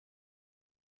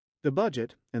The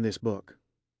budget and this book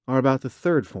are about the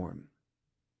third form.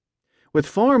 With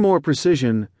far more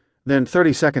precision than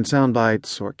 30-second sound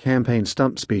bites or campaign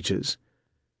stump speeches,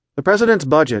 the president's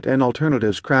budget and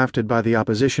alternatives crafted by the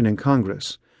opposition in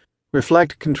Congress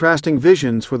reflect contrasting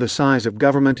visions for the size of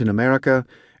government in America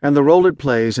and the role it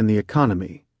plays in the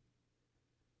economy.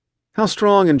 How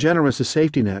strong and generous a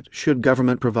safety net should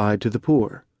government provide to the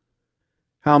poor?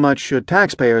 How much should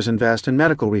taxpayers invest in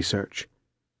medical research?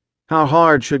 How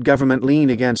hard should government lean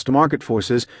against market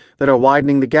forces that are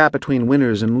widening the gap between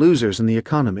winners and losers in the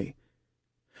economy?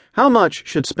 How much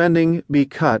should spending be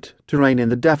cut to rein in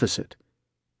the deficit?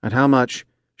 And how much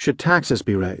should taxes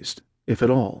be raised, if at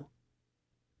all?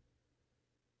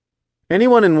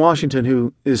 Anyone in Washington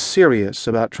who is serious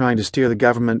about trying to steer the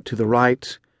government to the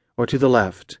right or to the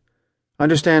left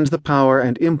understands the power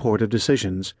and import of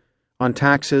decisions on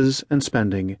taxes and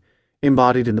spending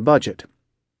embodied in the budget.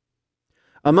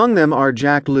 Among them are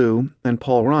Jack Lew and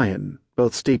Paul Ryan,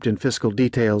 both steeped in fiscal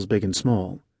details big and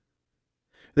small.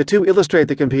 The two illustrate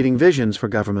the competing visions for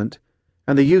government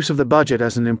and the use of the budget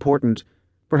as an important,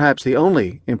 perhaps the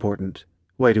only important,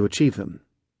 way to achieve them.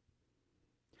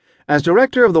 As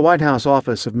director of the White House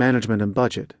Office of Management and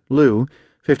Budget, Lew,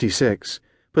 56,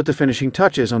 put the finishing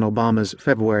touches on Obama's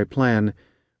February plan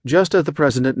just as the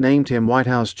president named him White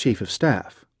House Chief of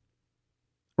Staff.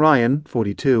 Ryan,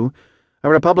 42, a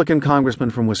Republican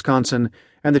congressman from Wisconsin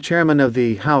and the chairman of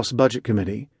the House Budget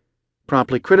Committee,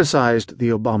 promptly criticized the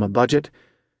Obama budget.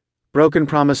 Broken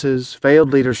promises,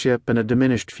 failed leadership, and a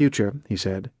diminished future, he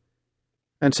said,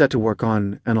 and set to work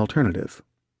on an alternative.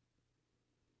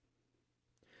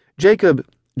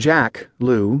 Jack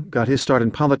Lew got his start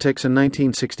in politics in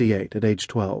 1968 at age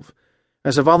 12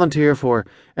 as a volunteer for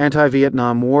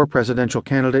anti-Vietnam War presidential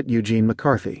candidate Eugene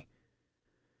McCarthy.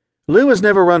 Lew has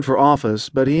never run for office,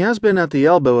 but he has been at the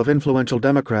elbow of influential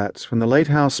Democrats from the late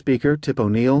House Speaker Tip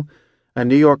O'Neill and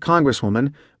New York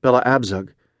Congresswoman Bella Abzug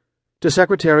to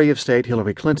Secretary of State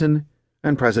Hillary Clinton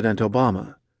and President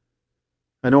Obama.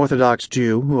 An Orthodox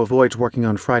Jew who avoids working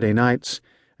on Friday nights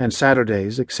and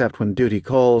Saturdays except when duty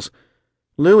calls,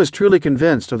 Lew is truly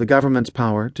convinced of the government's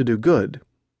power to do good.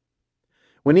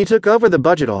 When he took over the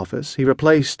budget office, he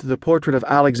replaced the portrait of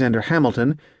Alexander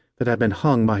Hamilton that had been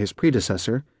hung by his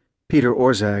predecessor, Peter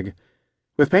Orszag,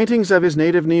 with paintings of his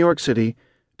native New York City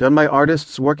done by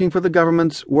artists working for the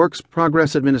government's Works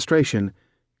Progress Administration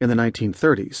in the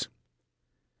 1930s.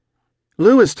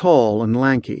 Lew is tall and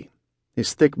lanky,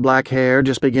 his thick black hair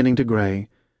just beginning to gray,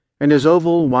 and his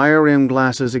oval, wire-rimmed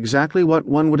glasses exactly what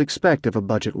one would expect of a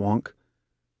budget wonk.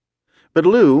 But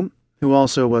Lew, who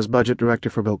also was budget director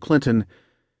for Bill Clinton,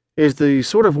 is the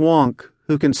sort of wonk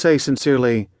who can say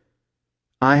sincerely,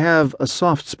 "I have a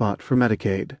soft spot for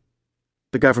Medicaid,"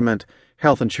 the government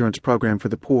health insurance program for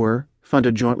the poor,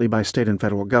 funded jointly by state and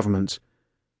federal governments,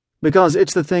 because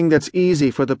it's the thing that's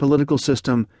easy for the political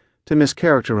system to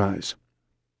mischaracterize.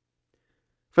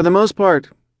 For the most part,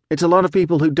 it's a lot of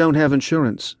people who don't have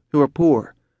insurance, who are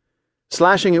poor.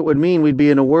 Slashing it would mean we'd be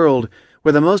in a world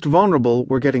where the most vulnerable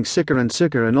were getting sicker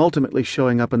and ultimately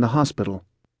showing up in the hospital.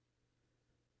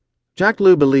 Jack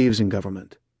Lew believes in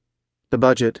government. The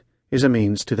budget is a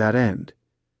means to that end.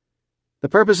 The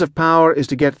purpose of power is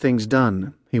to get things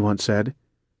done, he once said.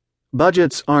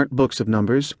 Budgets aren't books of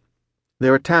numbers.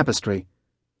 They're a tapestry,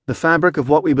 the fabric of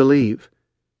what we believe.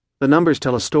 The numbers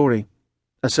tell a story,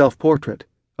 a self-portrait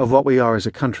of what we are as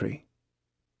a country.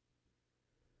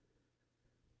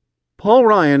 Paul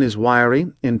Ryan is wiry,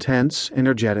 intense,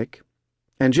 energetic,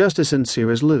 and just as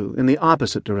sincere as Lew in the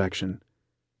opposite direction.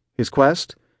 His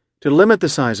quest? To limit the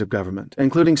size of government,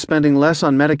 including spending less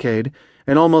on Medicaid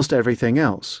and almost everything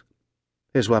else.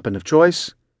 His weapon of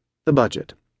choice? The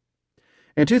budget.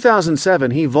 In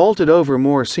 2007, he vaulted over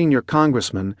more senior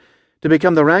congressmen to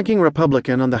become the ranking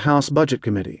Republican on the House Budget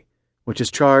Committee, which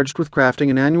is charged with crafting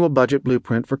an annual budget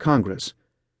blueprint for Congress.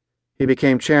 He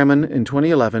became chairman in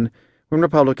 2011 when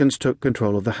Republicans took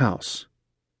control of the House.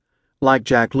 Like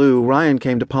Jack Lew, Ryan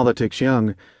came to politics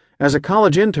young, as a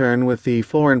college intern with the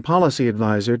foreign policy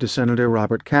advisor to Senator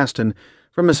Robert Caston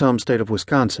from his home state of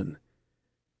Wisconsin.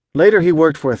 Later he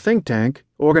worked for a think tank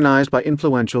organized by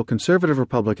influential conservative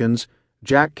Republicans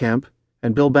Jack Kemp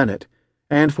and Bill Bennett,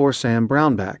 and for Sam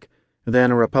Brownback,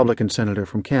 then a Republican senator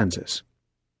from Kansas.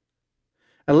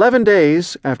 11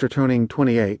 days after turning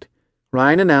 28,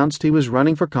 Ryan announced he was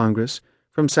running for Congress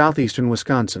from southeastern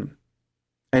Wisconsin,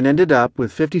 and ended up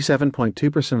with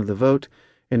 57.2% of the vote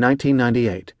in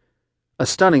 1998, a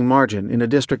stunning margin in a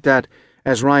district that,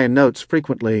 as Ryan notes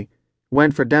frequently,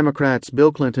 went for Democrats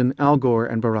Bill Clinton, Al Gore,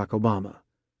 and Barack Obama.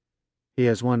 He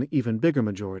has won even bigger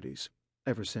majorities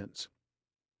ever since.